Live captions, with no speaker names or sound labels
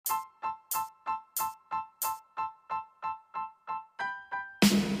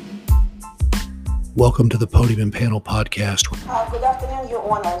Welcome to the Podium and Panel Podcast. Good afternoon, Your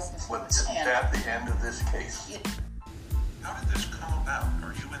Honors. What's at the end of this case? How did this come about?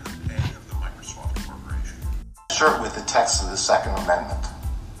 Are you in the pay of the Microsoft Corporation? Start with the text of the Second Amendment.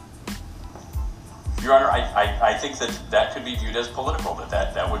 Your Honor, I think that could be viewed as political.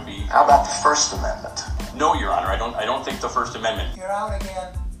 That would be. How about the First Amendment? No, Your Honor, I don't think the First Amendment. You're out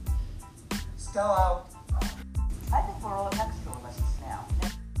again. Still out. I think we're all textualists now.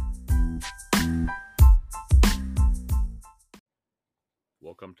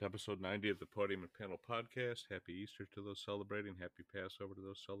 Welcome to episode 90 of the Podium and Panel Podcast. Happy Easter to those celebrating. Happy Passover to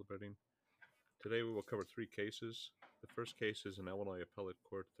those celebrating. Today we will cover three cases. The first case is an Illinois Appellate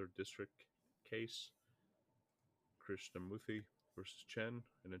Court 3rd District case, Krishnamurthy versus Chen,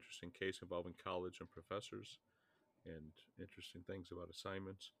 an interesting case involving college and professors and interesting things about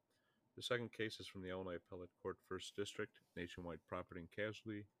assignments. The second case is from the Illinois Appellate Court 1st District, Nationwide Property and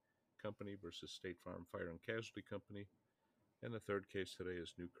Casualty Company versus State Farm Fire and Casualty Company. And the third case today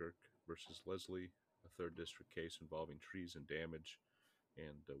is Newkirk versus Leslie, a 3rd District case involving trees and damage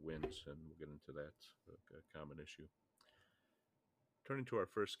and winds, and we'll get into that, a common issue. Turning to our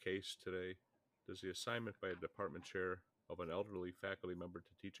first case today, does the assignment by a department chair of an elderly faculty member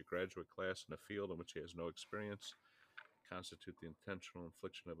to teach a graduate class in a field in which he has no experience constitute the intentional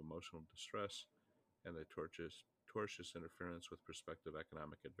infliction of emotional distress and the tortious interference with prospective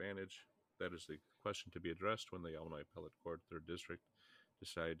economic advantage? That is the question to be addressed when the Illinois Appellate Court 3rd District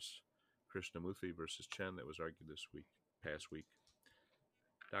decides Krishnamurthy versus Chen that was argued this past week.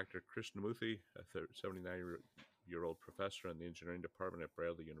 Dr. Krishnamurthy, a 79-year-old professor in the engineering department at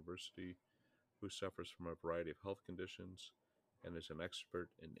Bradley University, who suffers from a variety of health conditions and is an expert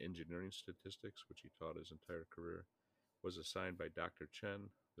in engineering statistics, which he taught his entire career, was assigned by Dr.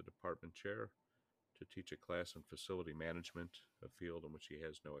 Chen, the department chair, to teach a class on facility management, a field in which he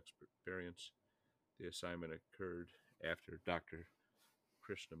has no experience. The assignment occurred after Dr.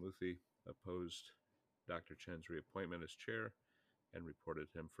 Krishnamurthy opposed Dr. Chen's reappointment as chair and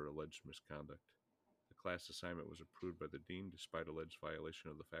reported him for alleged misconduct. The class assignment was approved by the dean despite alleged violation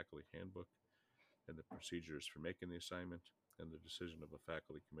of the faculty handbook and the procedures for making the assignment, and the decision of a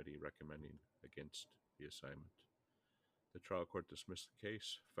faculty committee recommending against the assignment. The trial court dismissed the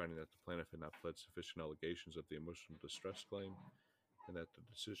case, finding that the plaintiff had not pled sufficient allegations of the emotional distress claim, and that the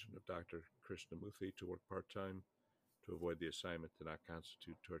decision of Dr. Krishnamurthy to work part-time to avoid the assignment did not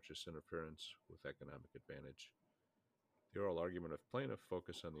constitute tortious interference with economic advantage. The oral argument of plaintiff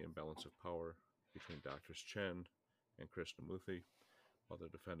focused on the imbalance of power between Drs. Chen and Krishnamurthy, while the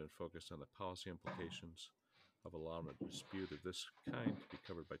defendant focused on the policy implications of allowing a dispute of this kind to be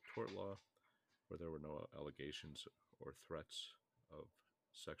covered by tort law, where there were no allegations or threats of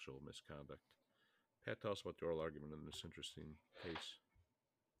sexual misconduct. Pat, tell us about the oral argument in this interesting case.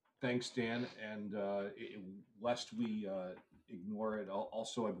 Thanks, Dan. And lest we ignore it,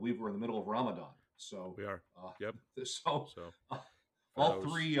 also, I believe we're in the middle of Ramadan. So we are. Yep. So all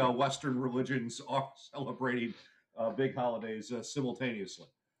three Western religions are celebrating big holidays simultaneously.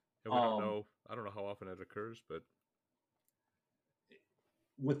 And we don't know. I don't know how often that occurs, but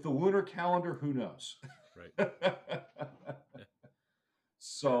with the lunar calendar, who knows? Right.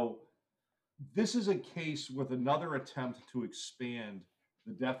 So this is a case with another attempt to expand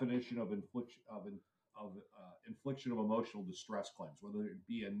the definition of infliction of emotional distress claims, whether it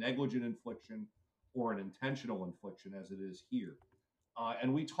be a negligent infliction or an intentional infliction, as it is here.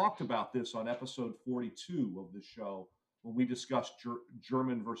 And we talked about this on episode 42 of the show when we discussed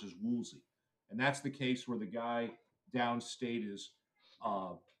German versus Woolsey. And that's the case where the guy downstate is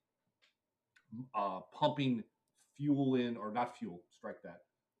pumping fuel in, or not fuel, strike that,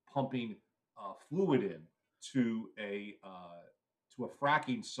 pumping fluid in to a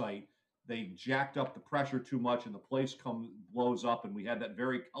fracking site. They jacked up the pressure too much and the place blows up, and we had that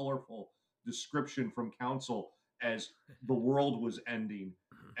very colorful description from counsel as the world was ending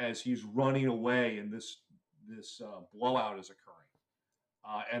as he's running away and this blowout is occurring.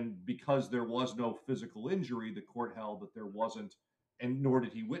 And because there was no physical injury, the court held that there wasn't, and nor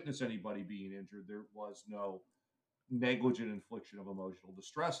did he witness anybody being injured, there was no negligent infliction of emotional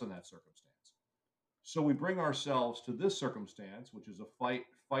distress in that circumstance. So we bring ourselves to this circumstance, which is a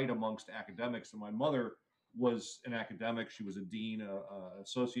fight amongst academics. And my mother was an academic. She was a dean,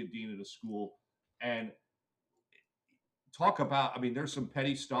 associate dean at a school. And talk about, there's some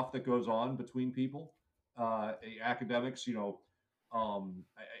petty stuff that goes on between people. Academics, I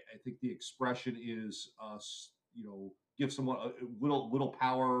think the expression is, give someone a little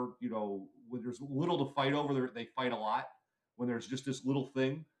power, when there's little to fight over, they fight a lot. When there's just this little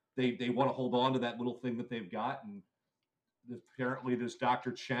thing, they want to hold on to that little thing that they've got. And apparently this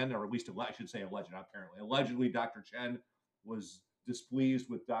Dr. Chen, or at least I should say alleged, not apparently, allegedly Dr. Chen was displeased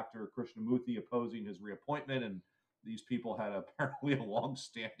with Dr. Krishnamurthy opposing his reappointment, and these people had apparently a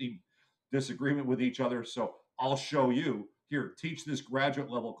long-standing disagreement with each other. So I'll show you here. Teach this graduate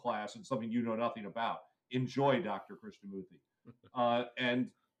level class in something you know nothing about. Enjoy, Dr. Krishnamurthy.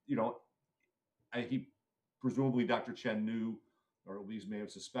 And he presumably Dr. Chen knew, or at least may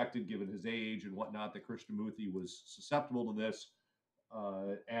have suspected, given his age and whatnot, that Krishnamurthy was susceptible to this,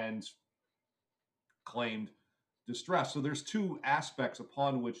 and claimed distress. So there's two aspects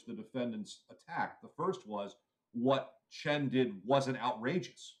upon which the defendants attacked. The first was what Chen did wasn't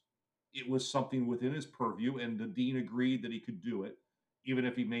outrageous. It was something within his purview, and the dean agreed that he could do it, even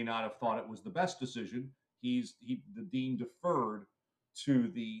if he may not have thought it was the best decision. The dean deferred to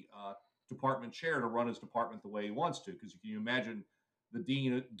the department chair to run his department the way he wants to, because you can imagine the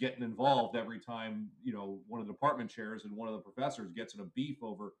dean getting involved every time one of the department chairs and one of the professors gets in a beef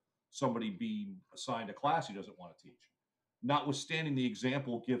over somebody being assigned a class he doesn't want to teach. Notwithstanding the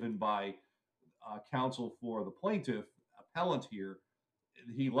example given by counsel for the plaintiff appellant here,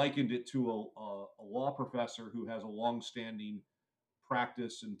 he likened it to a law professor who has a long-standing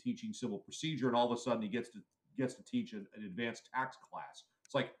practice in teaching civil procedure, and all of a sudden he gets to teach an advanced tax class.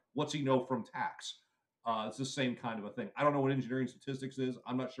 It's like, what's he know from tax? It's the same kind of a thing. I don't know what engineering statistics is.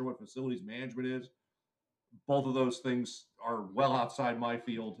 I'm not sure what facilities management is. Both of those things are well outside my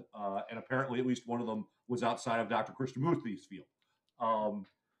field, and apparently at least one of them was outside of Dr. Krishnamurthy's field.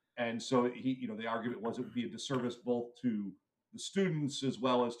 And so the argument was it would be a disservice both to the students as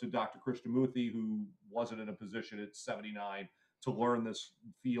well as to Dr. Krishnamurthy, who wasn't in a position at 79 to learn this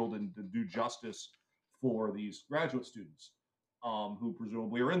field and to do justice for these graduate students who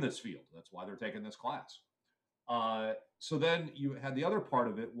presumably are in this field. That's why they're taking this class. So then you had the other part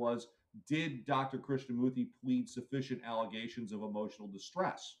of it was, did Dr. Krishnamurthy plead sufficient allegations of emotional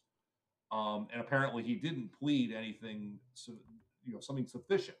distress? And apparently he didn't plead anything, something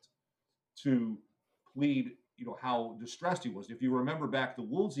sufficient to plead, how distressed he was. If you remember back the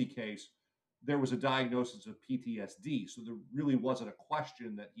Woolsey case, there was a diagnosis of PTSD. So there really wasn't a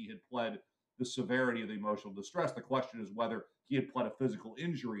question that he had pled the severity of the emotional distress. The question is whether he had pled a physical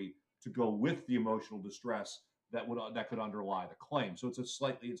injury to go with the emotional distress that could underlie the claim. So it's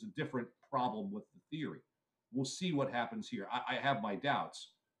a different problem with the theory. We'll see what happens here. I have my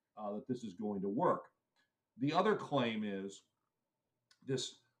doubts that this is going to work. The other claim is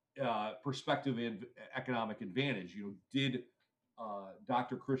this prospective economic advantage. Did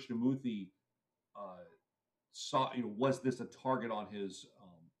Dr. Krishnamurthy was this a target on his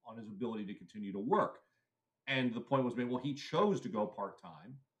ability to continue to work? And the point was made, well, he chose to go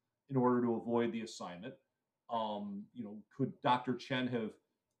part-time in order to avoid the assignment. Could Dr. Chen have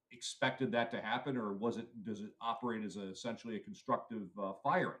expected that to happen, or does it operate as essentially a constructive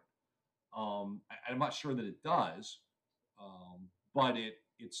firing? I'm not sure that it does, but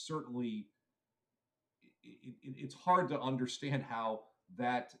it's certainly it's hard to understand how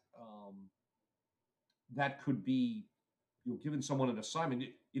that that could be, giving someone an assignment.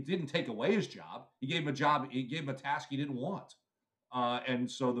 It didn't take away his job. He gave him a job. He gave him a task he didn't want. And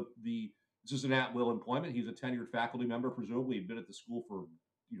so this is an at-will employment. He's a tenured faculty member. Presumably he'd been at the school for,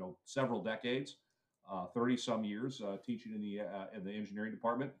 several decades, 30 some years, teaching in the engineering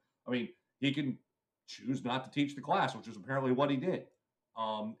department. I mean, he can choose not to teach the class, which is apparently what he did,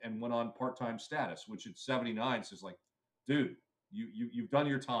 and went on part-time status, which at 79 says, like, dude, you've done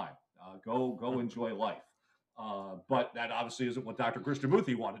your time. Go enjoy life. But that obviously isn't what Dr.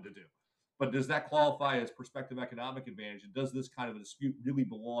 Krishnamurthy wanted to do. But does that qualify as prospective economic advantage? And does this kind of a dispute really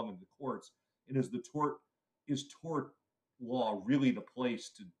belong in the courts? And is tort law really the place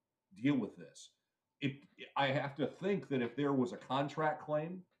to deal with this? I have to think that if there was a contract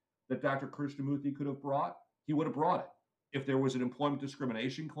claim that Dr. Krishnamurthy could have brought, he would have brought it. If there was an employment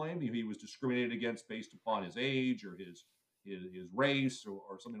discrimination claim, if he was discriminated against based upon his age or his race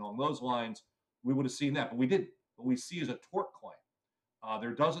or something along those lines, we would have seen that. But we didn't. What we see is a tort claim.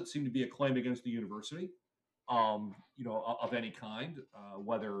 There doesn't seem to be a claim against the university, of any kind,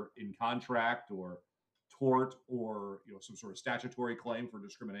 whether in contract or tort or some sort of statutory claim for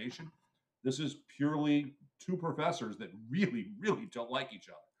discrimination. This is purely two professors that really, really don't like each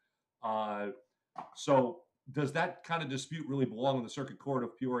other. So does that kind of dispute really belong in the Circuit Court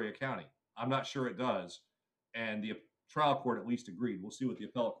of Peoria County? I'm not sure it does. And the trial court at least agreed. We'll see what the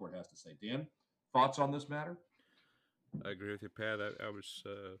appellate court has to say. Dan, thoughts on this matter? I agree with you, Pat. I was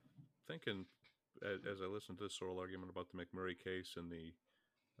thinking as I listened to this oral argument about the McMurray case and the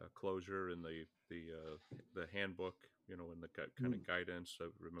closure and the handbook, and the kind of guidance. I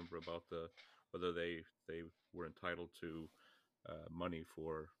remember about the whether they were entitled to money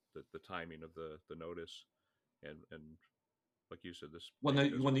for the timing of the notice, and like you said, this when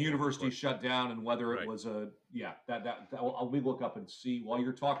the university shut down, and whether Right. it was we look up and see while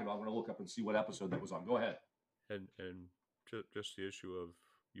you're talking. I'm going to look up and see what episode that was on. Go ahead. And just the issue of,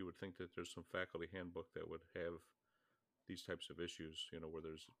 you would think that there's some faculty handbook that would have these types of issues, where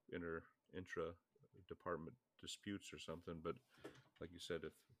there's intra department disputes or something. But like you said,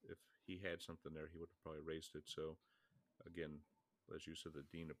 if he had something there, he would have probably raised it. So again, as you said, the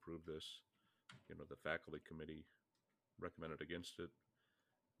dean approved this. The faculty committee recommended against it.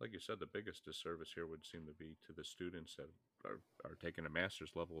 Like you said, the biggest disservice here would seem to be to the students that are taking a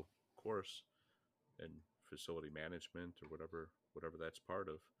master's level course in facility management or whatever that's part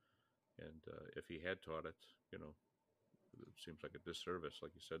of. And if he had taught it, it seems like a disservice,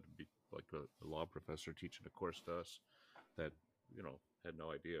 like you said, to be like a law professor teaching a course to us that had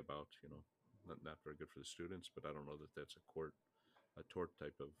no idea about. Not very good for the students. But I don't know that that's a tort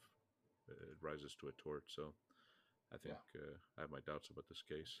type of. It rises to a tort. So I think I have my doubts about this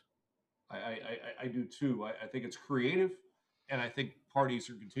case. I do too. I think it's creative, and I think parties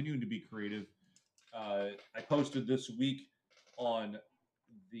are continuing to be creative. I posted this week on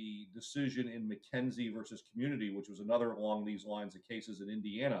the decision in McKenzie versus Community, which was another along these lines of cases in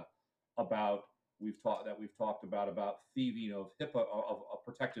Indiana about we've talked about thieving of HIPAA of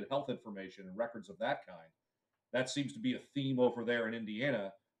protected health information and records of that kind. That seems to be a theme over there in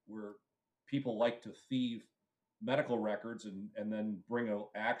Indiana, where people like to thieve medical records and then bring an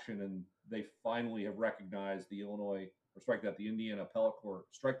action, and they finally have recognized the Indiana Appellate Court,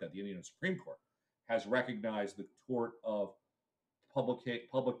 the Indiana Supreme Court has recognized the tort of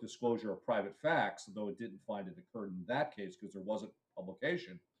public disclosure of private facts, though it didn't find it occurred in that case because there wasn't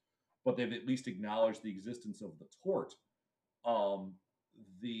publication, but they've at least acknowledged the existence of the tort.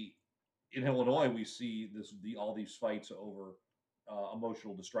 In Illinois, we see all these fights over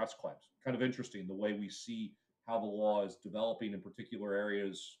emotional distress claims. Kind of interesting the way we see how the law is developing in particular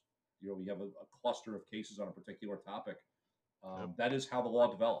areas. We have a cluster of cases on a particular topic. That is how the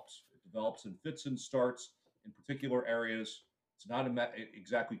law develops. It develops in fits and starts in particular areas. It's not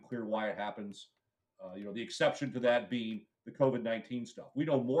exactly clear why it happens. The exception to that being the COVID-19 stuff. We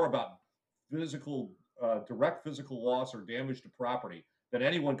know more about direct physical loss or damage to property than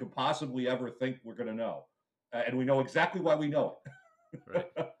anyone could possibly ever think we're going to know. And we know exactly why we know it.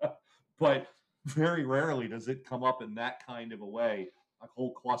 Right. But very rarely does it come up in that kind of a way, a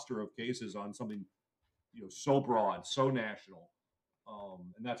whole cluster of cases on something so broad, so national.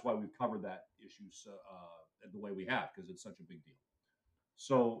 And that's why we've covered that issue the way we have, because it's such a big deal.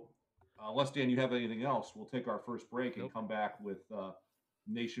 So unless, Dan, you have anything else, we'll take our first break and come back with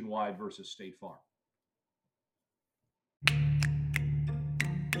Nationwide versus State Farm.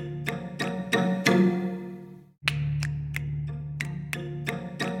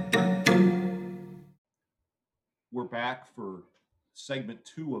 We're back for segment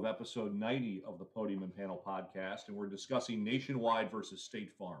 2 of episode 90 of the Podium and Panel podcast, and we're discussing Nationwide versus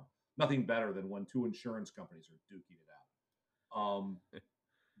State Farm. Nothing better than when two insurance companies are duking it out.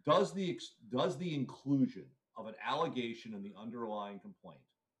 Does the inclusion of an allegation in the underlying complaint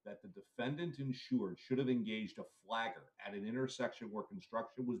that the defendant insured should have engaged a flagger at an intersection where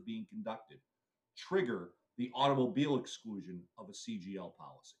construction was being conducted trigger the automobile exclusion of a CGL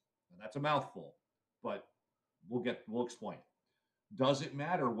policy? Now, that's a mouthful, but we'll explain. Does it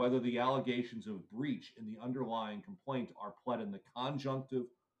matter whether the allegations of breach in the underlying complaint are pled in the conjunctive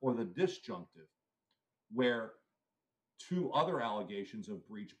or the disjunctive, where two other allegations of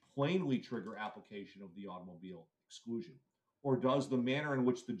breach plainly trigger application of the automobile exclusion? Or does the manner in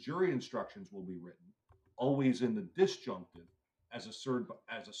which the jury instructions will be written, always in the disjunctive, as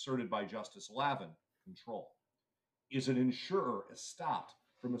asserted by Justice Lavin, control? Is an insurer stopped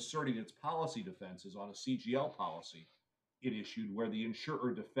from asserting its policy defenses on a CGL policy it issued where the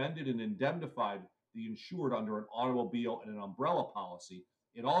insurer defended and indemnified the insured under an automobile and an umbrella policy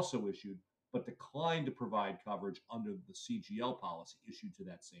it also issued, but declined to provide coverage under the CGL policy issued to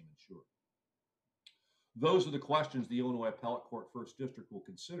that same insurer? Those are the questions the Illinois Appellate Court First District will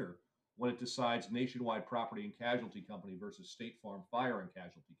consider when it decides Nationwide Property and Casualty Company versus State Farm Fire and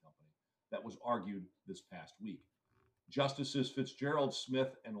Casualty Company that was argued this past week. Justices Fitzgerald,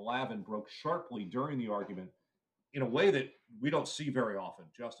 Smith, and Lavin broke sharply during the argument in a way that we don't see very often,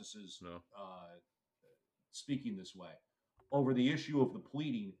 justices speaking this way, over the issue of the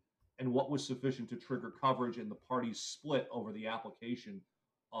pleading and what was sufficient to trigger coverage, and the parties split over the application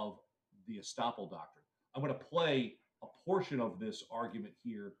of the estoppel doctrine. I'm going to play a portion of this argument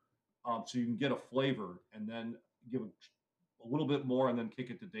here so you can get a flavor, and then give a little bit more and then kick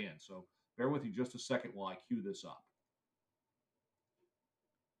it to Dan. So Bear with you just a second while I cue this up.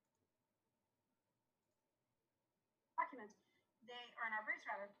 Documents, or in our briefs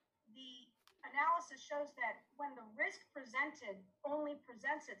rather, the analysis shows that when the risk presented only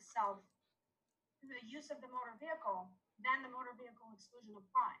presents itself through the use of the motor vehicle, then the motor vehicle exclusion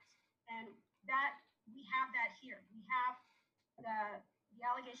applies. And that we have that here. We have the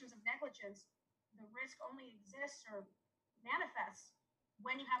allegations of negligence. The risk only exists or manifests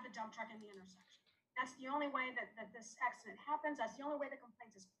when you have the dump truck in the intersection. That's the only way that this accident happens. That's the only way the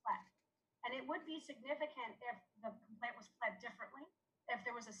complaint is pled. And it would be significant if the complaint was pled differently, if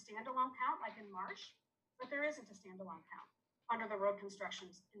there was a standalone count like in Marsh, but there isn't a standalone count under the Road Construction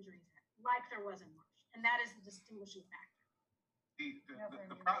Injuries Act, like there was in Marsh. And that is the distinguishing factor.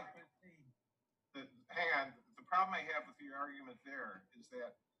 The problem I have with your argument there is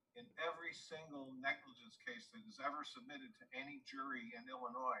that in every single negligence case that is ever submitted to any jury in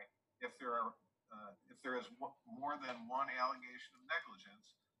Illinois, if there is more than one allegation of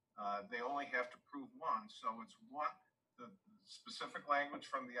negligence, they only have to prove one. So it's one. The specific language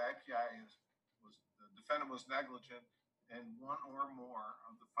from the IPI was the defendant was negligent in one or more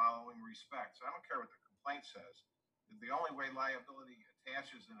of the following respects. I don't care what the complaint says. The only way liability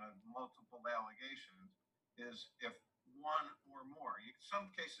attaches in a multiple allegations is if one or more.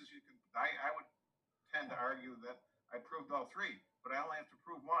 Some cases you can. I would tend to argue that I proved all three, but I only have to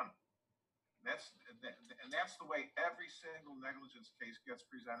prove one. That's the way every single negligence case gets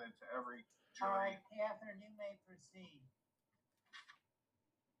presented to every jury. All right, Catherine, you may proceed.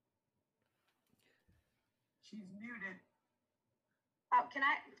 She's muted. Can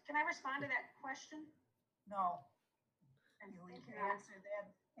I respond to that question? No. And You thank you.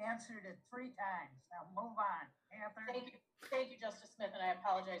 answered it 3 times. Now move on. Catherine. Thank you, Justice Smith, and I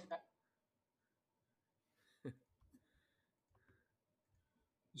apologize about.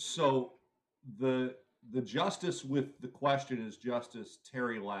 So the justice with the question is Justice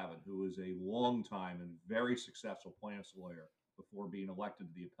Terry Lavin, who is a longtime and very successful plaintiff's lawyer before being elected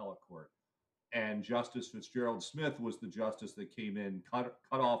to the appellate court. And Justice Fitzgerald Smith was the justice that came in, cut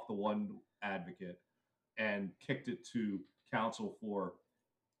off the one advocate, and kicked it to counsel for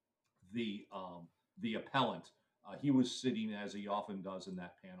the appellant. He was sitting, as he often does in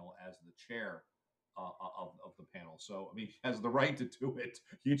that panel, as the chair of the panel. So, I mean, he has the right to do it.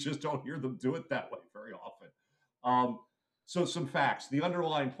 You just don't hear them do it that way very often. So some facts. The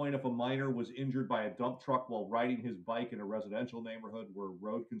underlying plaintiff, a minor, was injured by a dump truck while riding his bike in a residential neighborhood where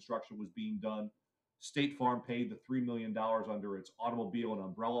road construction was being done. State Farm paid the $3 million under its automobile and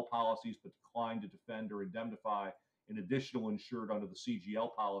umbrella policies, but declined to defend or indemnify an additional insured under the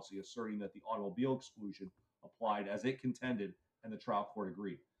CGL policy, asserting that the automobile exclusion applied as it contended, and the trial court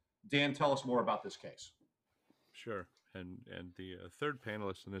agreed. Dan, tell us more about this case. Sure. And the third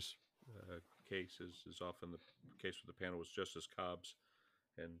panelist in this case is often the case with the panel was Justice Cobbs,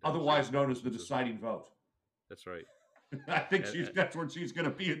 and otherwise known as the deciding vote. That's right. I think that's where she's going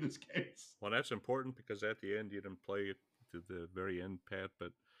to be in this case. Well, that's important because at the end you didn't play it to the very end, Pat,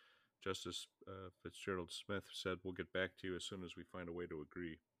 but Justice Fitzgerald Smith said, "We'll get back to you as soon as we find a way to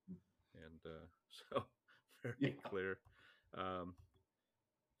agree," and so very clear.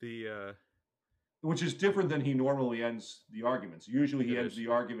 Which is different than he normally ends the arguments. Usually he ends the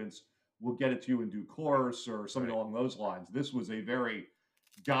arguments, "We'll get it to you in due course," or something along those lines. This was a very,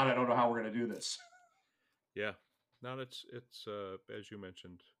 God, I don't know how we're going to do this. Yeah. No, it's as you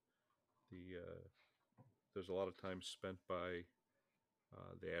mentioned, there's a lot of time spent by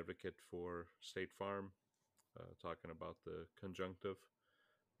the advocate for State Farm talking about the conjunctive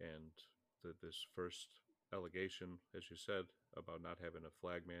and this first allegation, as you said, about not having a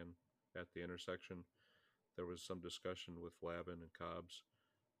flagman at the intersection. There was some discussion with Lavin and Cobbs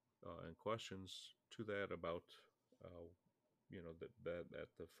and questions to that about, that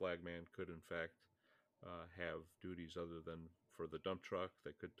the flagman could in fact have duties other than for the dump truck.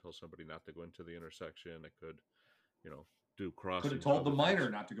 They could tell somebody not to go into the intersection. They could, do crossing. Could have told the minor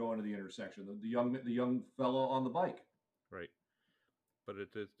not to go into the intersection. The young fellow on the bike. Right. But it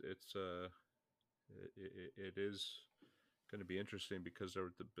is going to be interesting because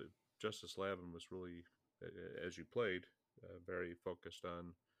Justice Lavin was really, as you played, very focused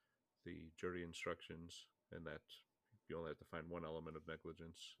on the jury instructions and that you only have to find one element of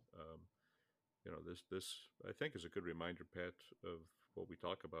negligence. This I think is a good reminder, Pat, of what we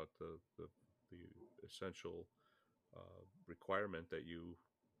talk about, the essential requirement that you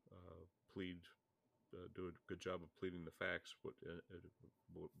plead, do a good job of pleading the facts,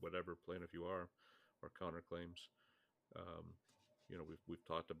 whatever plaintiff you are, or counterclaims. We've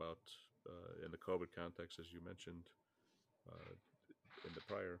talked about in the COVID context, as you mentioned in the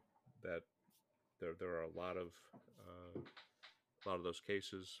prior that there are a lot of those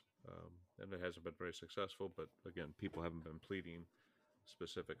cases, and it hasn't been very successful. But again, people haven't been pleading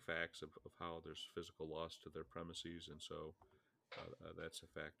specific facts of how there's physical loss to their premises, and so that's a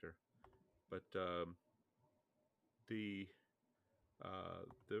factor. But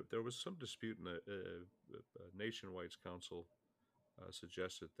there was some dispute in the Nationwide's counsel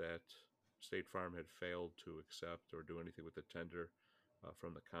suggested that State Farm had failed to accept or do anything with the tender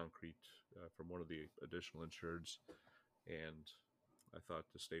from the concrete from one of the additional insureds, and I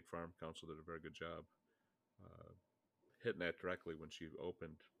thought the State Farm counsel did a very good job hitting that directly when she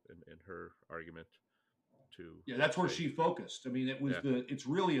opened in her argument. That's where she focused. I mean, it's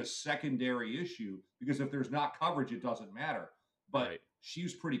really a secondary issue, because if there's not coverage, it doesn't matter. But she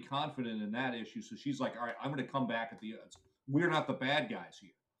was pretty confident in that issue, so she's like, all right, I'm going to come back at the we're not the bad guys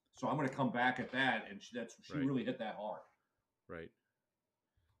here, so I'm going to come back at that, and she really hit that hard. Right.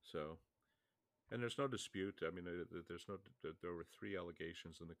 So, and there's no dispute. I mean, there were 3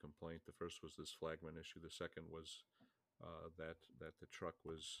 allegations in the complaint. The first was this flagman issue. The second was that the truck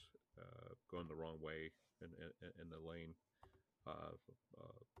was going the wrong way in the lane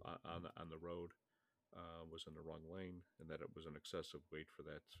on the road, was in the wrong lane, and that it was an excessive weight for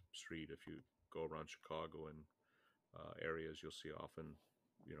that street. If you go around Chicago and areas, you'll see often,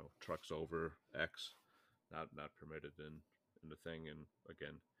 trucks over X, not permitted in the thing. And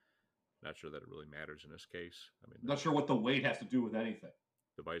again, not sure that it really matters in this case. I mean, not sure what the weight has to do with anything.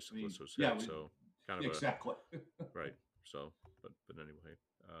 The bicyclist was hit, so kind of exactly right. So, but anyway,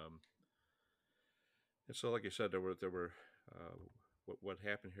 and so like you said, there were what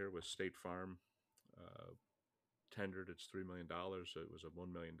happened here was State Farm tendered its $3 million. It was a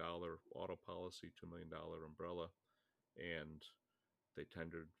 $1 million auto policy, $2 million umbrella, and they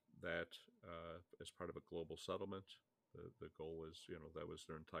tendered that as part of a global settlement. The goal was, that was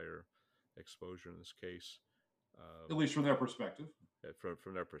their entire exposure in this case. At least from their perspective.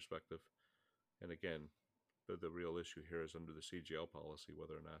 From their perspective. And again, the real issue here is under the CGL policy,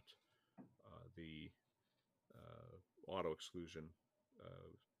 whether or not the auto exclusion,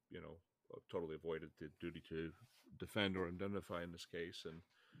 totally avoided the duty to defend or indemnify in this case. And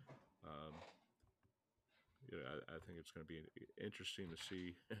I think it's going to be interesting to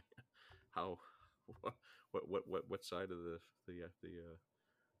see how what side of the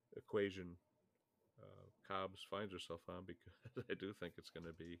equation Cobbs finds herself on, because I do think it's going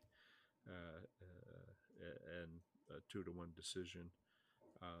to be a 2-1 decision.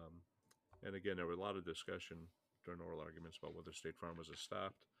 And again, there were a lot of discussion during oral arguments about whether State Farm was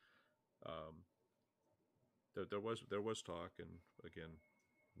stopped. There was talk, and again,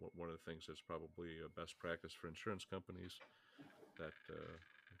 one of the things that's probably a best practice for insurance companies that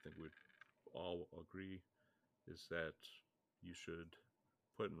I think we'd all agree is that you should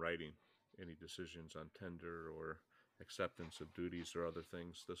put in writing any decisions on tender or acceptance of duties or other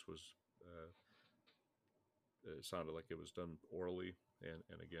things. This was it sounded like it was done orally,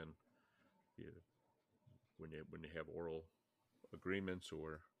 and again, when you have oral agreements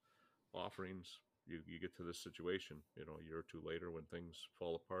or offerings, you get to this situation, a year or 2 later when things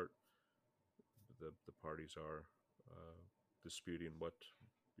fall apart, the parties are disputing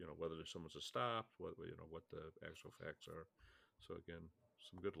whether someone's stopped, what the actual facts are. So again,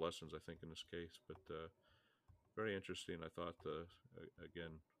 some good lessons, I think, in this case, but very interesting. I thought,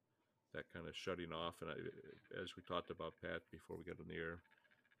 again, that kind of shutting off, and as we talked about, Pat, before we got on the air,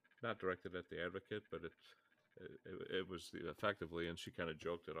 not directed at the advocate, but it was effectively, and she kind of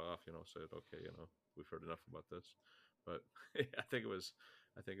joked it off, said, okay, we've heard enough about this. But I think it was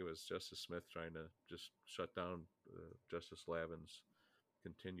Justice Smith trying to just shut down Justice Lavin's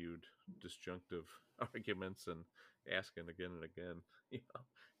continued disjunctive arguments and asking again and again,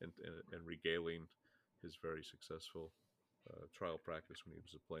 and regaling his very successful trial practice when he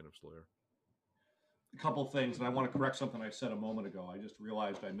was a plaintiff's lawyer. A couple of things, and I want to correct something I said a moment ago. I just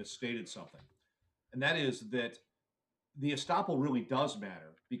realized I misstated something, and that is that the estoppel really does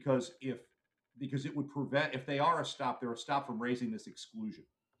matter, because it would prevent, if they are stopped, they're stopped from raising this exclusion.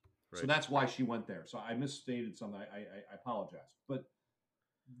 Right. So that's why she went there. So I misstated something. I apologize. But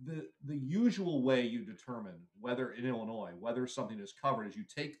the usual way you determine whether in Illinois whether something is covered is you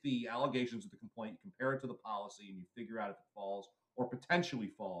take the allegations of the complaint, you compare it to the policy, and you figure out if it falls or potentially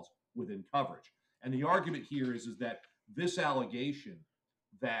falls within coverage. And the argument here is that this allegation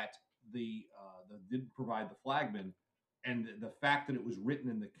that the didn't provide the flagman, and the fact that it was written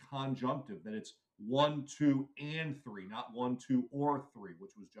in the conjunctive, that it's 1, 2, and 3, not 1, 2, or 3,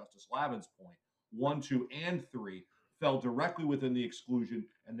 which was Justice Lavin's point. 1, 2, and 3 fell directly within the exclusion,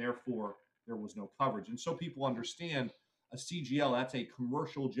 and therefore there was no coverage. And so people understand, A CGL, that's a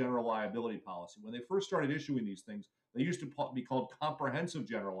commercial general liability policy. When they first started issuing these things, they used to be called comprehensive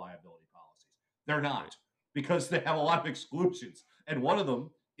general liability policies. They're not, because they have a lot of exclusions. And one of them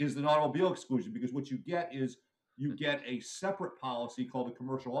is an automobile exclusion, because what you get is you get a separate policy called a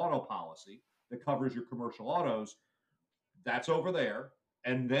commercial auto policy that covers your commercial autos. That's over there.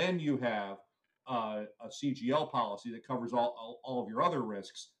 And then you have a CGL policy that covers all of your other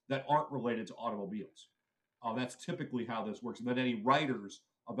risks that aren't related to automobiles. That's typically how this works. And then any writers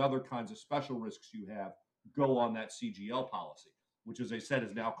of other kinds of special risks you have go on that CGL policy, which, as I said,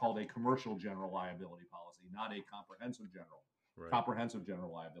 is now called a commercial general liability policy, not a comprehensive general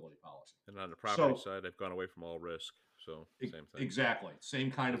liability policy. And on the property side, they've gone away from all risk. So same thing. Exactly.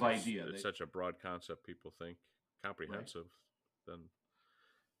 Same kind of idea. It's such a broad concept. People think comprehensive. Right.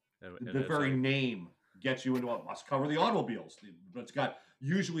 Then the very name gets you into it must cover the automobiles. It's got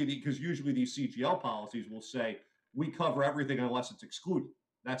usually these CGL policies will say we cover everything unless it's excluded.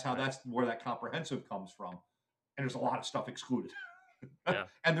 That's where that comprehensive comes from. And there's a lot of stuff excluded. Yeah.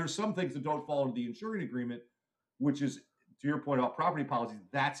 And there's some things that don't fall into the insuring agreement, which is, to your point about property policies,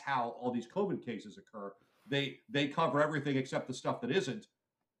 that's how all these COVID cases occur. They cover everything except the stuff that isn't,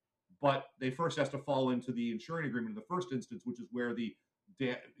 but they first has to fall into the insuring agreement in the first instance, which is where the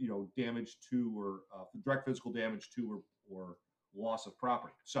damage to or direct physical damage to or loss of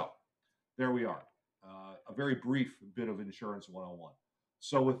property. So there we are. A very brief bit of Insurance 101.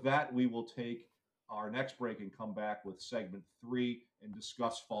 So with that, we will take our next break and come back with segment 3 and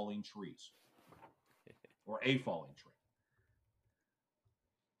discuss falling trees or a falling tree.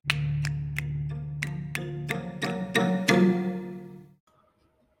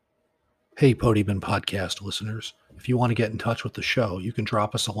 Hey, Podium and Podcast listeners. If you want to get in touch with the show, you can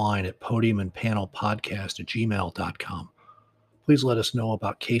drop us a line at podiumandpanelpodcast@gmail.com. Please let us know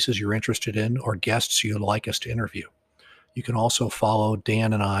about cases you're interested in or guests you'd like us to interview. You can also follow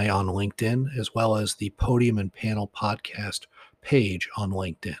Dan and I on LinkedIn, as well as the Podium and Panel Podcast page on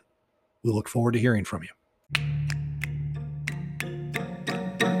LinkedIn. We look forward to hearing from you.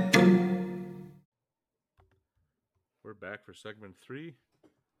 We're back for segment 3.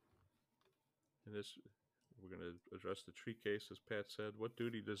 In this, we're going to address the tree case. As Pat said, what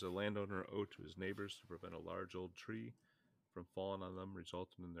duty does a landowner owe to his neighbors to prevent a large old tree from falling on them,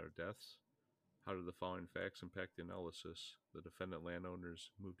 resulting in their deaths? How do the following facts impact the analysis? The defendant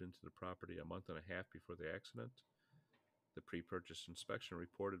landowners moved into the property a month and a half before the accident. The pre-purchase inspection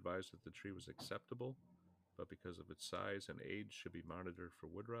report advised that the tree was acceptable, but because of its size and age should be monitored for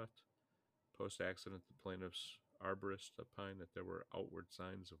wood rot. Post-accident, the plaintiff's arborist opined that there were outward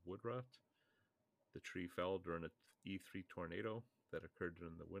signs of wood rot. The tree fell during an E3 tornado that occurred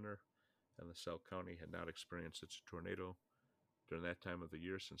during the winter, and LaSalle County had not experienced such a tornado during that time of the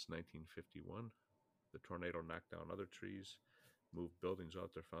year since 1951. The tornado knocked down other trees, moved buildings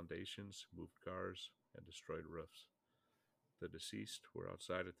out their foundations, moved cars, and destroyed roofs. The deceased were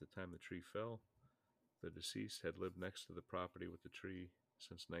outside at the time the tree fell. The deceased had lived next to the property with the tree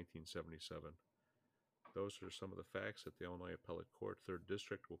since 1977. Those are some of the facts that the Illinois Appellate Court 3rd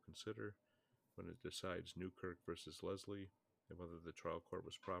District will consider when it decides Newkirk versus Leslie and whether the trial court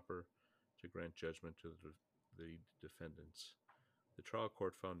was proper to grant judgment to the defendants. The trial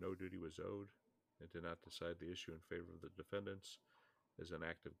court found no duty was owed and did not decide the issue in favor of the defendants. As an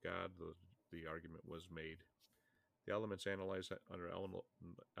act of God, the argument was made. The elements analyzed under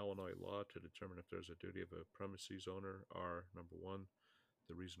Illinois law to determine if there's a duty of a premises owner are, number 1,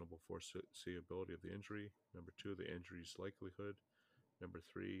 the reasonable foreseeability of the injury, number 2, the injury's likelihood, number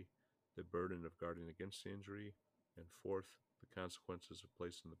 3, the burden of guarding against the injury, and 4th, the consequences of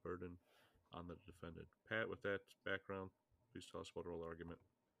placing the burden on the defendant. Pat, with that background, please tell us about oral argument.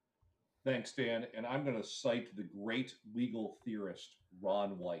 Thanks, Dan. And I'm going to cite the great legal theorist,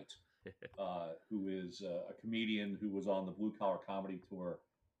 Ron White, who is a comedian who was on the Blue Collar Comedy Tour,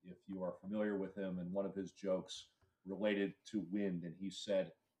 if you are familiar with him, and one of his jokes related to wind. And he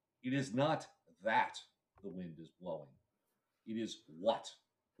said, "It is not that the wind is blowing. It is what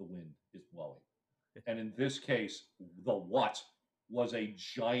the wind is blowing." And in this case, the what was a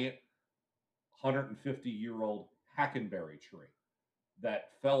giant 150-year-old hackenberry tree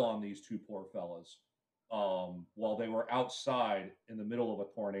that fell on these two poor fellas while they were outside in the middle of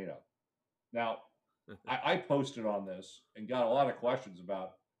a tornado. Now, I posted on this and got a lot of questions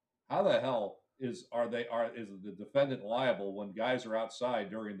about how the hell is the defendant liable when guys are outside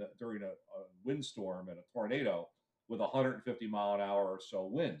during a windstorm and a tornado with 150 mile an hour or so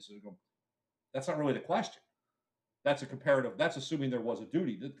winds? That's not really the question. That's a comparative. That's assuming there was a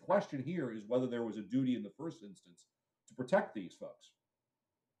duty. The question here is whether there was a duty in the first instance to protect these folks.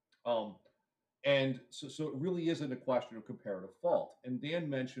 And so it really isn't a question of comparative fault. And Dan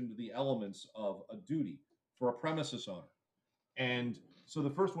mentioned the elements of a duty for a premises owner. And so the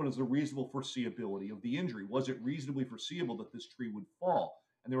first one is the reasonable foreseeability of the injury. Was it reasonably foreseeable that this tree would fall?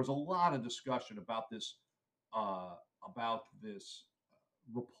 And there was a lot of discussion about this uh,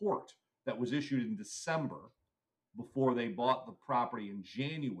 report that was issued in December before they bought the property in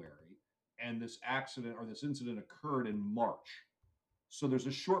January, and this accident or this incident occurred in March. So there's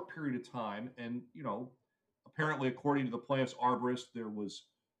a short period of time, and apparently, according to the plaintiff's arborist,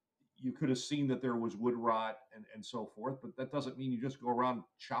 you could have seen that there was wood rot and so forth, but that doesn't mean you just go around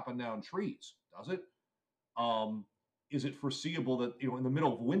chopping down trees, does it? Is it foreseeable that in the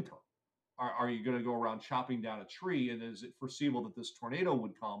middle of winter, are you going to go around chopping down a tree? And is it foreseeable that this tornado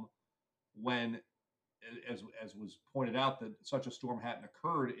would come when, as was pointed out, that such a storm hadn't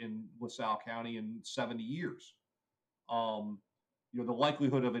occurred in LaSalle County in 70 years? The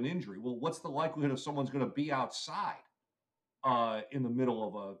likelihood of an injury. Well, what's the likelihood of someone's going to be outside in the middle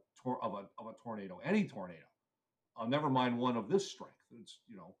of a tornado, any tornado? Never mind one of this strength. It's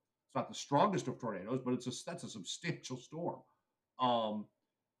not the strongest of tornadoes, but that's a substantial storm.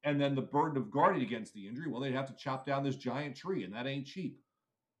 And then the burden of guarding against the injury. Well, they'd have to chop down this giant tree, and that ain't cheap.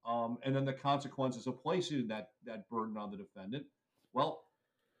 And then the consequences of placing that burden on the defendant. Well,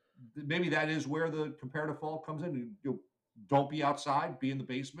 maybe that is where the comparative fault comes in. Don't be outside, be in the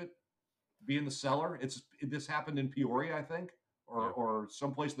basement, be in the cellar. This happened in Peoria, I think, or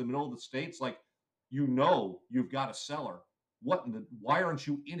someplace in the middle of the states. Like, you've got a cellar. Why aren't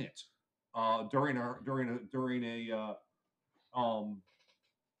you in it during a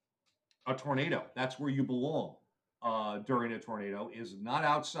tornado? That's where you belong during a tornado, is not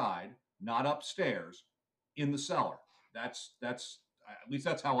outside, not upstairs, in the cellar. That's at least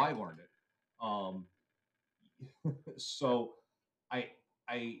that's how I learned it. So I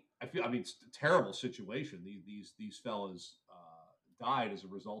feel, it's a terrible situation. These fellas died as a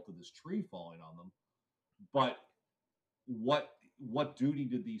result of this tree falling on them. But what duty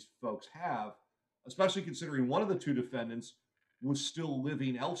did these folks have, especially considering one of the two defendants was still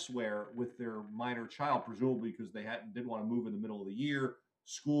living elsewhere with their minor child, presumably because they didn't want to move in the middle of the year,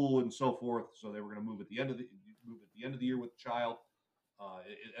 school and so forth. So they were going to move at the end of the year with the child.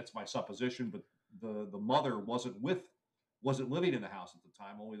 That's my supposition, but the mother wasn't living in the house at the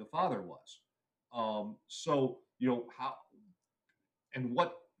time. Only the father was. So how and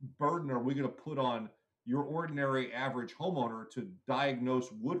what burden are we going to put on your ordinary average homeowner to diagnose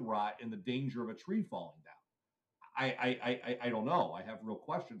wood rot and the danger of a tree falling down? I don't know. I have real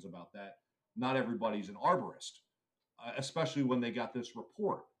questions about that. Not everybody's an arborist, especially when they got this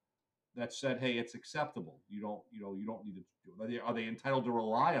report that said, "Hey, it's acceptable. You don't need to do it." Are they entitled to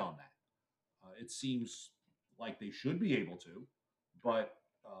rely on that? It seems like they should be able to, but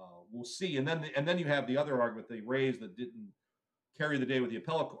we'll see. And then you have the other argument they raised that didn't carry the day with the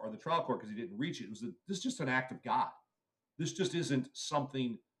appellate court or the trial court because he didn't reach it. It was that this is just an act of God. This just isn't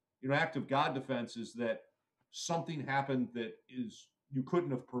something. Act of God defense is that something happened that you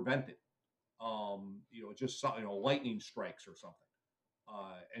couldn't have prevented. Just lightning strikes or something,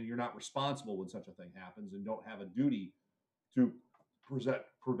 and you're not responsible when such a thing happens, and don't have a duty to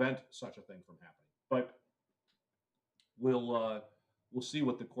prevent such a thing from happening. But we'll see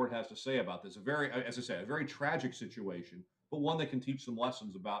what the court has to say about this. As I say, a very tragic situation, but one that can teach some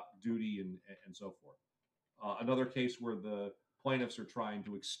lessons about duty and so forth. Another case where the plaintiffs are trying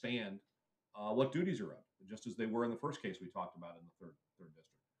to expand what duties are owed, just as they were in the first case we talked about in the third district.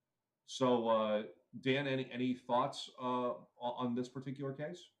 So, Dan, any thoughts on this particular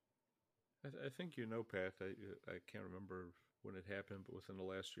case? I think Pat. I can't remember when it happened, but within the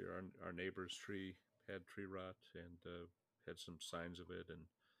last year, our neighbor's tree had tree rot and had some signs of it, and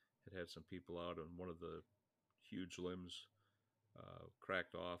it had some people out, and one of the huge limbs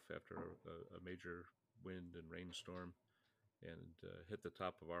cracked off after a major wind and rainstorm, and hit the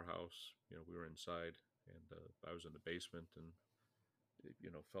top of our house. We were inside, and I was in the basement, and it,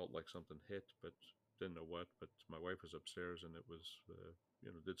 felt like something hit, but didn't know what. But my wife was upstairs, and it was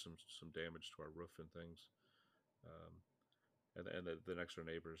did some damage to our roof and things. And the next door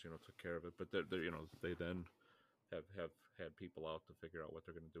neighbors took care of it, but they then have had people out to figure out what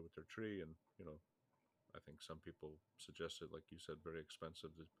they're going to do with their tree, and I think some people suggested, like you said, very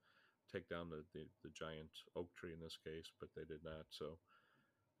expensive to take down the giant oak tree in this case, but they did not. So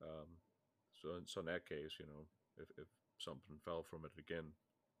in that case, if something fell from it again,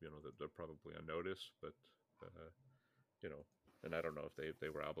 they're probably on notice, but and I don't know if they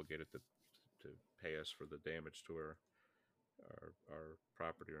were obligated to pay us for the damage to our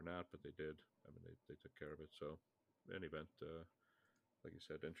property or not, but they did. I mean, they took care of it. So in any event, like you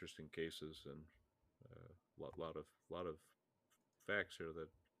said, interesting cases, and lot of facts here that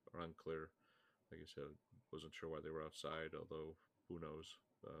are unclear. Like I said, wasn't sure why they were outside, although who knows?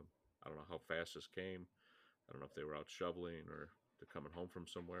 I don't know how fast this came. I don't know if they were out shoveling or they're coming home from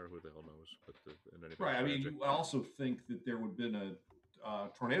somewhere. Who the hell knows? But in any Right. I mean, tragic. you also think that there would have been a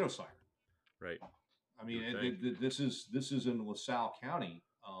tornado siren. Right. I mean, You would think. this is in LaSalle County.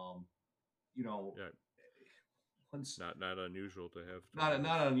 You know, Yeah. Not unusual to have.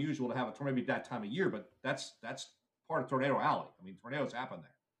 not unusual to have a tornado maybe that time of year, but that's part of Tornado Alley. I mean, tornadoes happen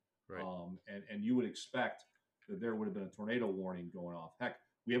there. Right. And you would expect that there would have been a tornado warning going off. Heck,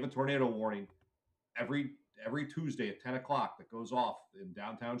 we have a tornado warning every Tuesday at 10 o'clock that goes off in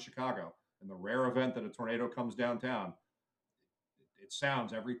downtown Chicago. And the rare event that a tornado comes downtown, it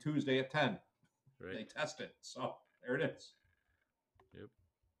sounds every Tuesday at 10. Right. They test it. So there it is. Yep.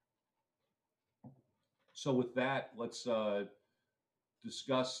 So with that, let's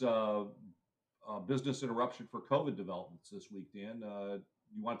discuss business interruption for COVID developments this week. Dan,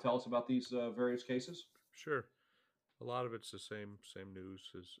 you want to tell us about these various cases? Sure. A lot of it's the same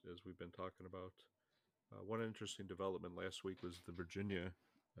news as we've been talking about. One interesting development last week was the Virginia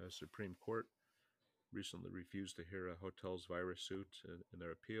Supreme Court recently refused to hear a hotel's virus suit in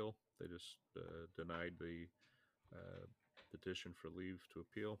their appeal. They just denied the petition for leave to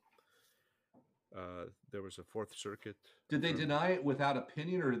appeal. There was a Fourth Circuit. Did they deny it without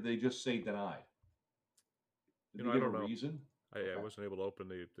opinion, or did they just say denied? Did they give I don't a know. reason? I wasn't able to open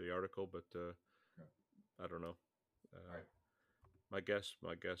the article, but I don't know. Right. My guess,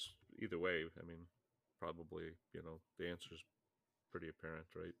 either way, I mean, probably, the answer's pretty apparent,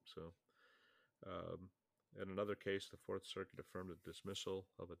 right? So, in another case, the Fourth Circuit affirmed the dismissal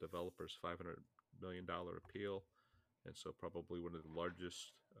of a developer's $500 million appeal, and so probably one of the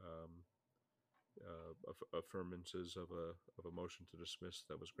largest affirmances of a motion to dismiss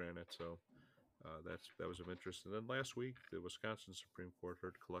that was granted. So that was of interest. And then last week, the Wisconsin Supreme Court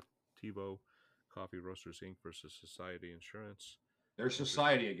heard Collectivo Coffee Roasters Inc. versus Society Insurance. There's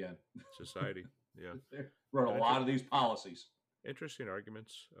Society again. Society, yeah. They wrote a lot of these policies. Interesting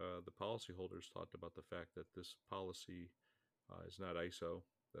arguments. The policyholders talked about the fact that this policy is not ISO,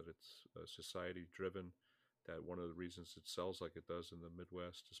 that it's society driven, that one of the reasons it sells like it does in the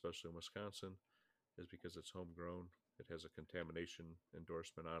Midwest, especially in Wisconsin, is because it's homegrown. It has a contamination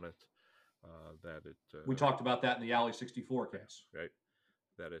endorsement on it. We talked about that in the Alley 64 case. Right.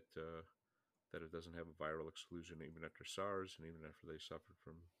 That it doesn't have a viral exclusion even after SARS and even after they suffered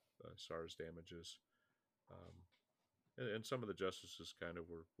from SARS damages. And some of the justices kind of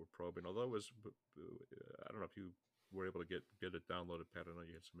were probing, although it was, I don't know if you were able to get it downloaded, Pat. I know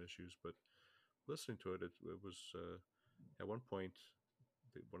you had some issues, but listening to it, it was, at one point,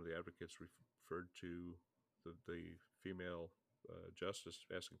 one of the advocates referred to the female justice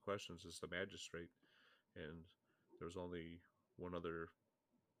asking questions as the magistrate, and there was only one other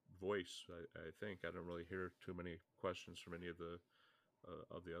voice. I think I don't really hear too many questions from any of the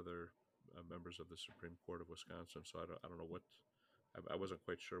other members of the Supreme Court of Wisconsin. So I don't know what, I wasn't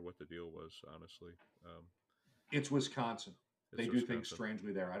quite sure what the deal was, honestly. It's Wisconsin. They do things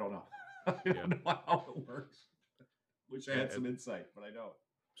strangely there. I don't know. I don't know how it works. Wish I had some insight, but I don't.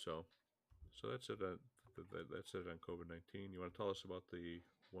 So that's it. That's it on COVID-19. You want to tell us about the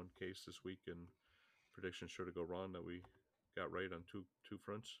one case this week and predictions sure to go wrong that we got right on two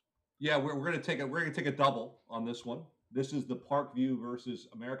fronts? Yeah, we're going to take a double on this one. This is the Parkview versus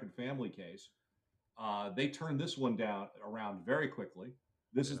American Family case. They turned this one around very quickly.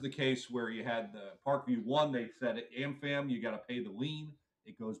 This is the case where you had the Parkview one. They said at AmFam, you got to pay the lien.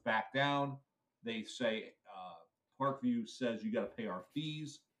 It goes back down. They say Parkview says you got to pay our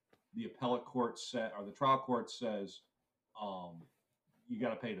fees. The appellate court or the trial court says you got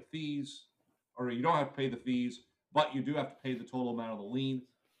to pay the fees, or you don't have to pay the fees, but you do have to pay the total amount of the lien.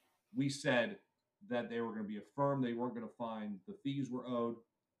 We said that they were going to be affirmed. They weren't going to find the fees were owed,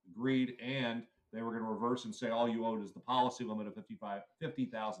 agreed, and they were going to reverse and say all you owed is the policy limit of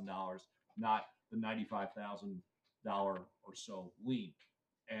 $50,000, not the $95,000 or so lien.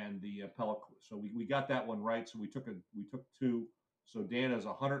 And the appellate, so we got that one right. So we took two. So Dan is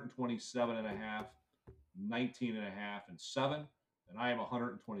 127 and a half, 19 and a half, and 7. And I am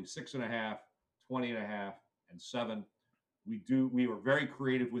 126 and a half, 20 and a half, and 7. We were very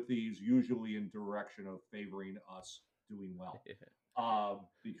creative with these, usually in direction of favoring us doing well,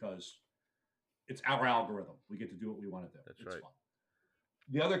 because it's our algorithm. We get to do what we want to do. That's it's right. Fun.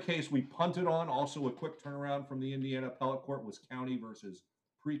 The other case we punted on, also a quick turnaround from the Indiana Appellate Court, was County versus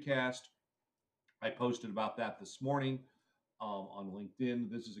Precast. I posted about that this morning on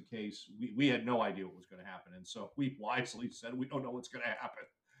LinkedIn. This is a case we had no idea what was going to happen, and so we wisely said we don't know what's going to happen.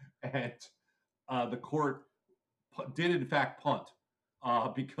 And the court did in fact punt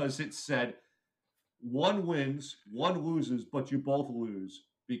because it said one wins, one loses, but you both lose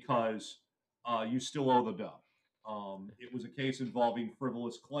because you still owe the bill. It was a case involving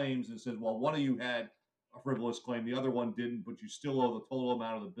frivolous claims and said, well, one of you had a frivolous claim, the other one didn't, but you still owe the total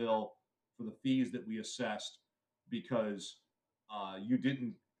amount of the bill for the fees that we assessed because you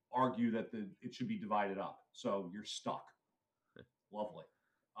didn't argue that it should be divided up. So you're stuck. Lovely.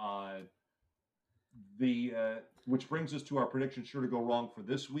 Which brings us to our prediction sure to go wrong for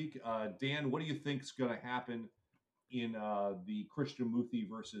this week. Dan, what do you think is going to happen in the Krishnamurthy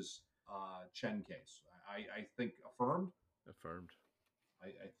versus Chen case? I think affirmed. Affirmed.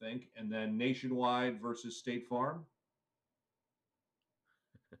 I think. And then Nationwide versus State Farm.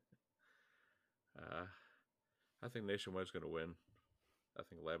 I think Nationwide's going to win. I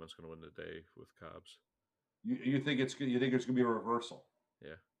think Lavin's going to win today with Cobbs. You think it's going to be a reversal?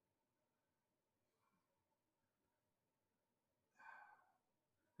 Yeah.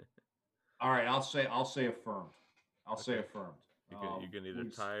 All right, I'll say affirmed. I'll say affirmed. You can either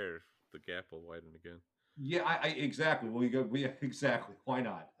tie or the gap will widen again. Yeah, I exactly. Well, exactly. Why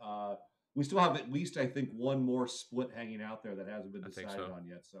not? We still have at least, I think, one more split hanging out there that hasn't been decided on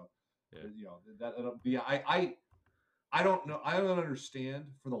yet. So, I don't know. I don't understand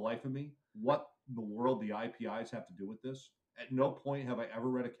for the life of me what in the world the IPIs have to do with this. At no point have I ever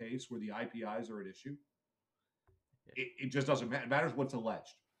read a case where the IPIs are at issue. Yeah. It just doesn't matter. It matters what's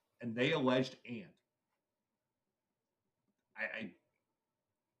alleged. And they alleged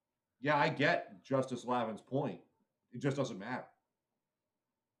I get Justice Lavin's point. It just doesn't matter.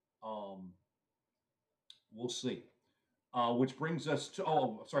 We'll see. Which brings us to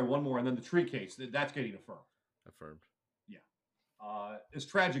one more, and then the tree case. That's getting affirmed. Affirmed. Yeah. As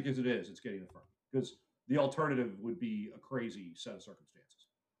tragic as it is, it's getting affirmed because the alternative would be a crazy set of circumstances.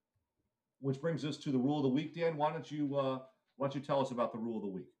 Which brings us to the rule of the week, Dan. Why don't you tell us about the rule of the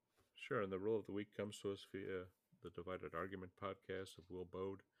week? Sure, and the rule of the week comes to us via the Divided Argument podcast of Will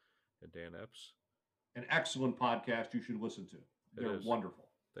Bode and Dan Epps. An excellent podcast you should listen to. They're wonderful.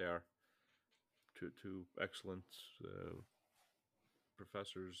 They are. Two excellent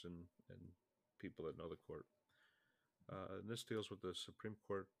professors and people that know the court. And this deals with the Supreme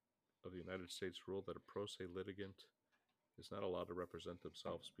Court of the United States rule that a pro se litigant is not allowed to represent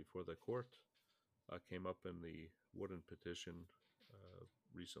themselves before the court. Came up in the Wooden petition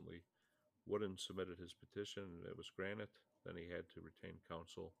recently. Wooden submitted his petition and it was granted. Then he had to retain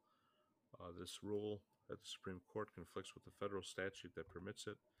counsel. This rule at the Supreme Court conflicts with the federal statute that permits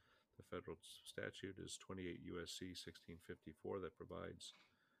it. The federal statute is 28 U.S.C. 1654 that provides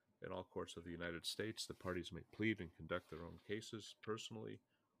in all courts of the United States the parties may plead and conduct their own cases personally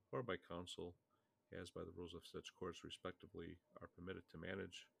or by counsel, as by the rules of such courts respectively are permitted to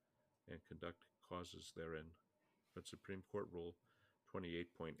manage and conduct causes therein. But Supreme Court Rule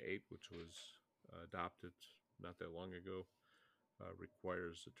 28.8, which was adopted not that long ago,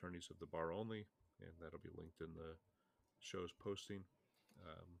 requires attorneys of the bar only, and that'll be linked in the show's posting.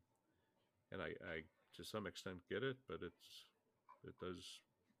 And I to some extent get it, but it does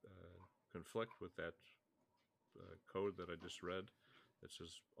conflict with that code that I just read. It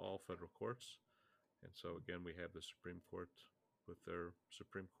says all federal courts, and so again we have the Supreme Court with their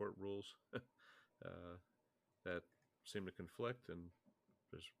Supreme Court rules that seem to conflict, and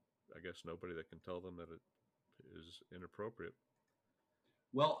there's I guess nobody that can tell them that it is inappropriate.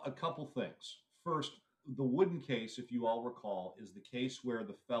 Well, a couple things. First, the Wooden case, if you all recall, is the case where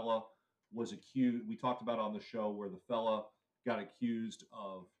the fella was accused. We talked about on the show where the fella got accused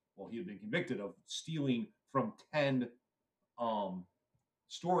of, well, he had been convicted of stealing from 10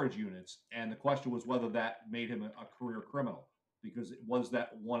 storage units. And the question was whether that made him a career criminal, because it was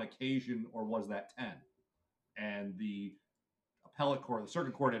that one occasion or was that 10? And the appellate court, the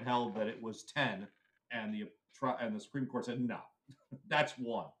circuit court had held that it was 10, and the Supreme Court said, no, that's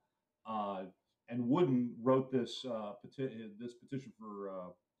one. And Wooden wrote this petition for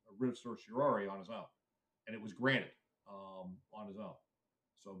a writ of certiorari on his own, and it was granted on his own.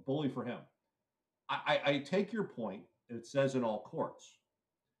 So bully for him. I take your point. It says in all courts,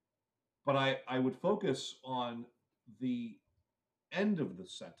 but I would focus on the end of the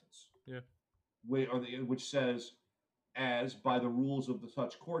sentence. Yeah. Which says, as by the rules of the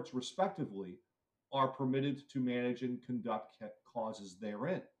such courts respectively are permitted to manage and conduct causes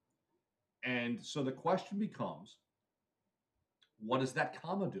therein. And so the question becomes, what is that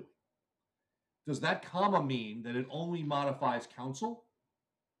comma doing? Does that comma mean that it only modifies counsel,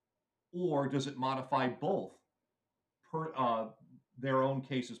 or does it modify both their own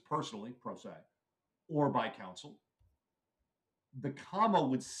cases personally, pro se, or by counsel? the comma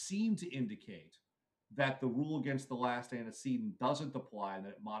would seem to indicate that the rule against the last antecedent doesn't apply and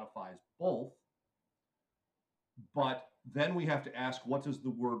that it modifies both. But then we have to ask, what does the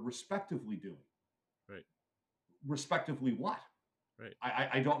word respectively do? Right. Respectively what? Right.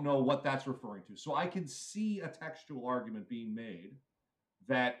 I don't know what that's referring to. So I can see a textual argument being made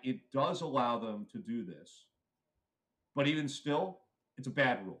that it does allow them to do this. But even still, it's a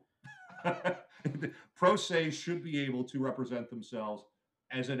bad rule. Pro se should be able to represent themselves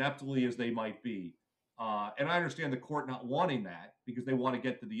as ineptly as they might be. And I understand the court not wanting that because they want to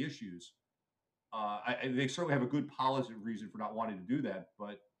get to the issues. They certainly have a good policy reason for not wanting to do that,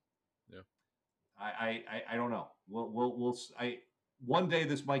 but yeah, I don't know. One day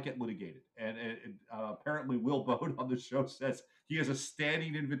this might get litigated, and apparently Will Bode on the show says he has a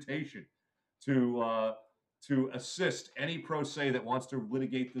standing invitation to assist any pro se that wants to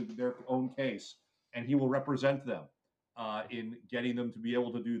litigate their own case, and he will represent them in getting them to be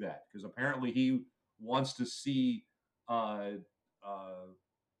able to do that, because apparently he wants to see. I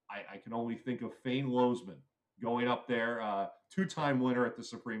can only think of Fane Lozman going up there, two-time winner at the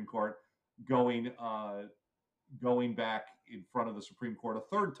Supreme Court, going back in front of the Supreme Court a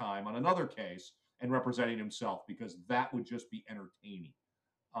third time on another case and representing himself, because that would just be entertaining,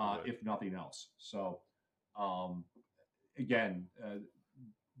 if nothing else. So, again,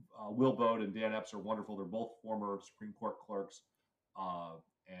 Will Bode and Dan Epps are wonderful. They're both former Supreme Court clerks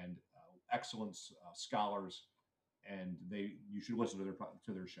and excellent scholars. And you should listen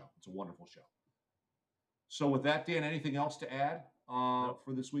to their show. It's a wonderful show. So with that, Dan, anything else to add Nope.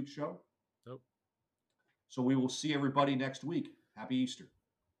 for this week's show? Nope. So we will see everybody next week. Happy Easter.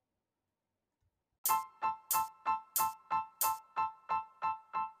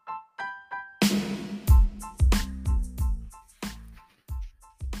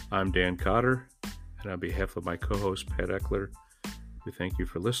 I'm Dan Cotter, and on behalf of my co-host Pat Eckler, we thank you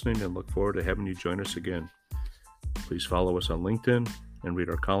for listening and look forward to having you join us again. Please follow us on LinkedIn and read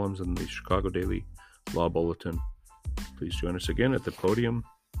our columns in the Chicago Daily Law Bulletin. Please join us again at the podium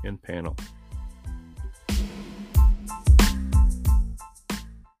and panel.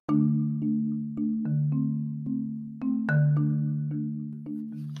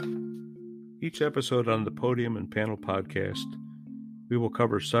 Each episode on the Podium and Panel podcast, we will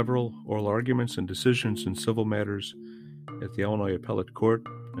cover several oral arguments and decisions in civil matters at the Illinois Appellate Court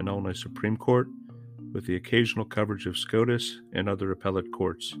and Illinois Supreme Court, with the occasional coverage of SCOTUS and other appellate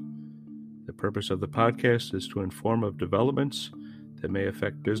courts. The purpose of the podcast is to inform of developments that may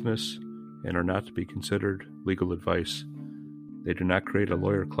affect business and are not to be considered legal advice. They do not create a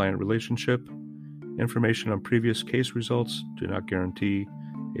lawyer-client relationship. Information on previous case results do not guarantee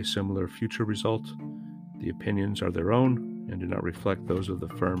a similar future result. The opinions are their own and do not reflect those of the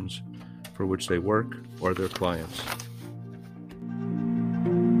firms for which they work or their clients.